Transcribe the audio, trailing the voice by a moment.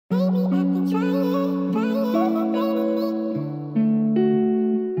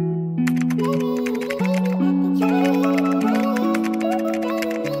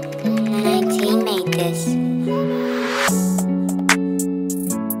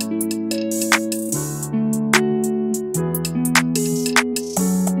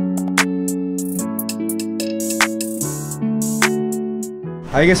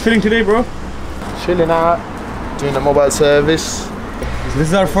How are you guys feeling today, bro? Chilling out, doing the mobile service. This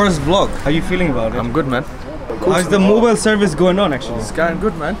is our first vlog. How are you feeling about it? I'm good, man. How's the mobile service going on, actually? It's going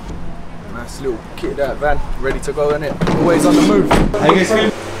good, man. Nice little kitted out van, ready to go, innit? Always on the move. How are you guys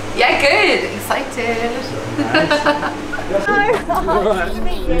feeling? Yeah, good. Excited. Hi.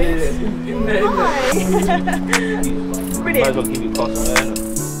 Brilliant. Might as well give you cost of learning.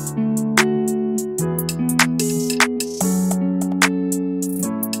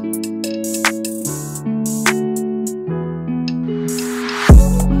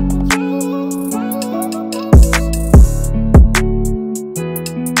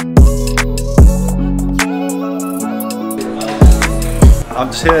 I'm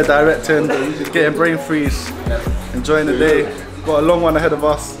just here directing, getting brain freeze, enjoying the day. Got a long one ahead of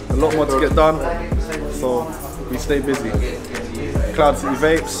us, a lot more to get done, so we stay busy. Cloud City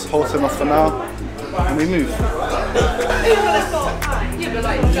Vapes, hosting us for now, and we move.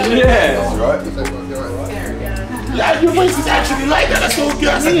 Yeah! Yeah, your voice is actually like that, that's so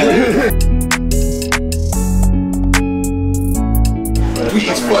good.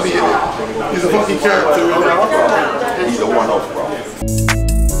 He's funny, innit? He's a fucking character, innit? He's a one-off, bro.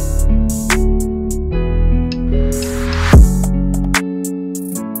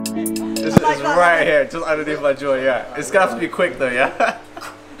 This is right here, just underneath my jaw, yeah. It's gonna have to be quick though, yeah?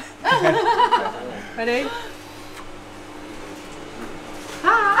 Ready?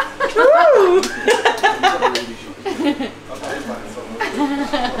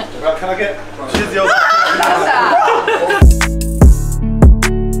 Right, can I get Shizzio?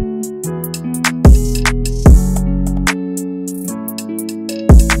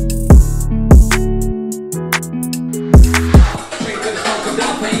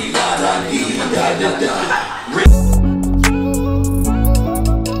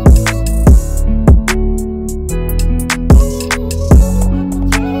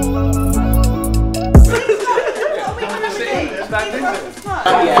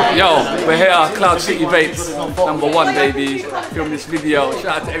 Yo, we're here at Cloud City Vapes, #1 baby. Film this video,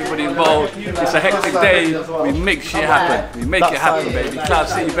 shout out to everybody involved. It's a hectic day, we make shit happen. We make it happen, baby. Cloud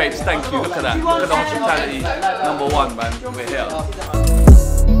City Vapes, thank you, look at that. Look at the hospitality, #1, man, we're here.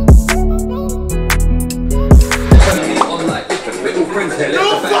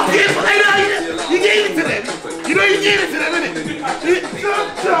 No fucking, you gave it to them. You know you gave it to them, innit?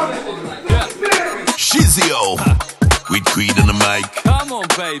 Shizzio with Creed on the mic. Come on,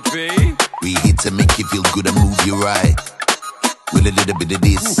 baby. We hit to make you feel good and move you right. With a little bit of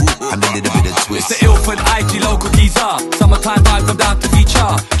this and a little bit of twist. It's the Ilford IG local Geeza. Summertime vibe, come down to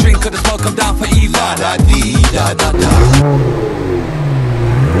feature. Drink of the smoke, come down for Eva. Da da dee da da da.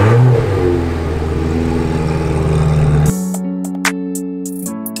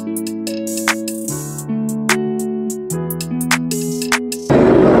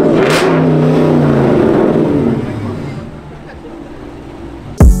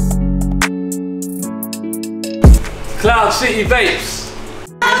 Cloud City Vapes.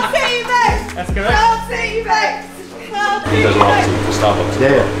 Cloud City Vapes. That's correct. Cloud City Vapes. Cloud City There's Vapes. marketing for Starbucks. Yeah,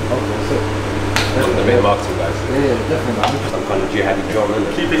 yeah. A bit of marketing, guys. Yeah, definitely. Some kind of jihadi job, isn't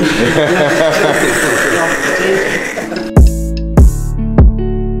it? Keep it.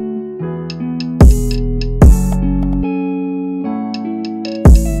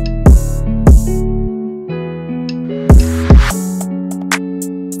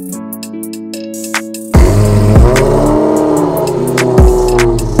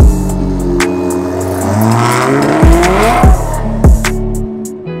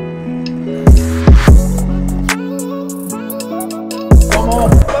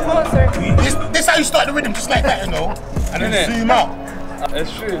 This how you start the rhythm, just like that, you know? And then zoom out.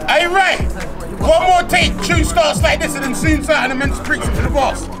 That's true. Are you right? One more take, tune starts like this and then zooms out and then brings it to the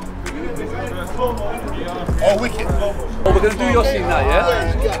boss. Oh, wicked. Oh, we're gonna do your scene now,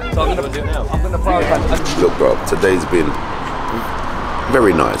 yeah? So I'm gonna prioritize. Look, bro, today's been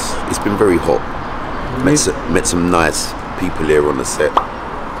very nice. It's been very hot. Met some nice people here on the set.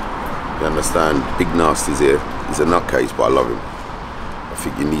 You understand? Big Narstie's here. He's a nutcase, but I love him. I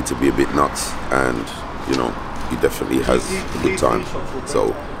think you need to be a bit nuts, and you know, he definitely has a good time.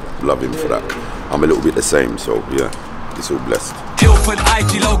 So, love him for that. I'm a little bit the same, so yeah, it's all blessed. Ilford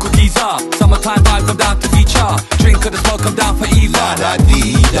IG local Geeza. Summertime vibe, come down to feature. Drink of the smoke, come down for Eva. Da da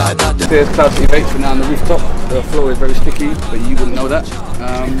dee da da da. There's Cloud City Vapes, we're now on the rooftop. The floor is very sticky, but you wouldn't know that.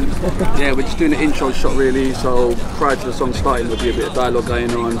 Yeah, we're just doing the intro shot really, so prior to the song starting there'll be a bit of dialogue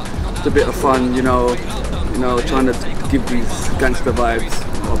going on. Just a bit of fun, you know, trying to give these gangster vibes.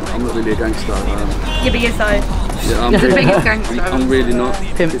 I'm not really a gangster. Yeah, but you're so. Yeah, I'm You're the really, biggest gangster. I'm really not.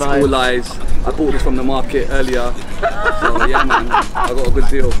 Pimp it's vibes. all lies. I bought this from the market earlier. So yeah, man, I got a good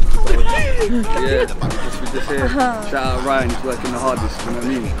deal. So, yeah, just here. Shout out Ryan, he's working the hardest. You know what I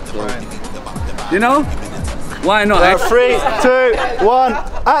mean? So, you know, why not? 3, 2, 1,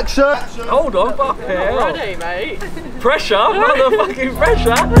 action! Hold on, fuck it. Ready, mate. Pressure, motherfucking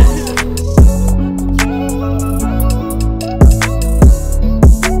pressure.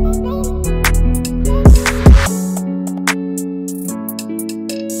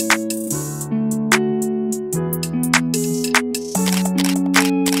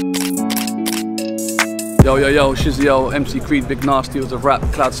 Yo, Shizzio, MC Creed Big Narstie. It was a rap,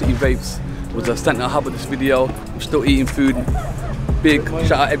 Cloud City Vapes. It was the centre hub of this video. I'm still eating food. Big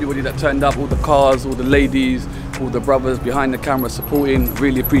shout out everybody that turned up, all the cars, all the ladies, all the brothers behind the camera supporting.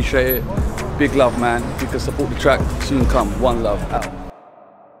 Really appreciate it. Big love, man. If you can support the track, soon come. One love out.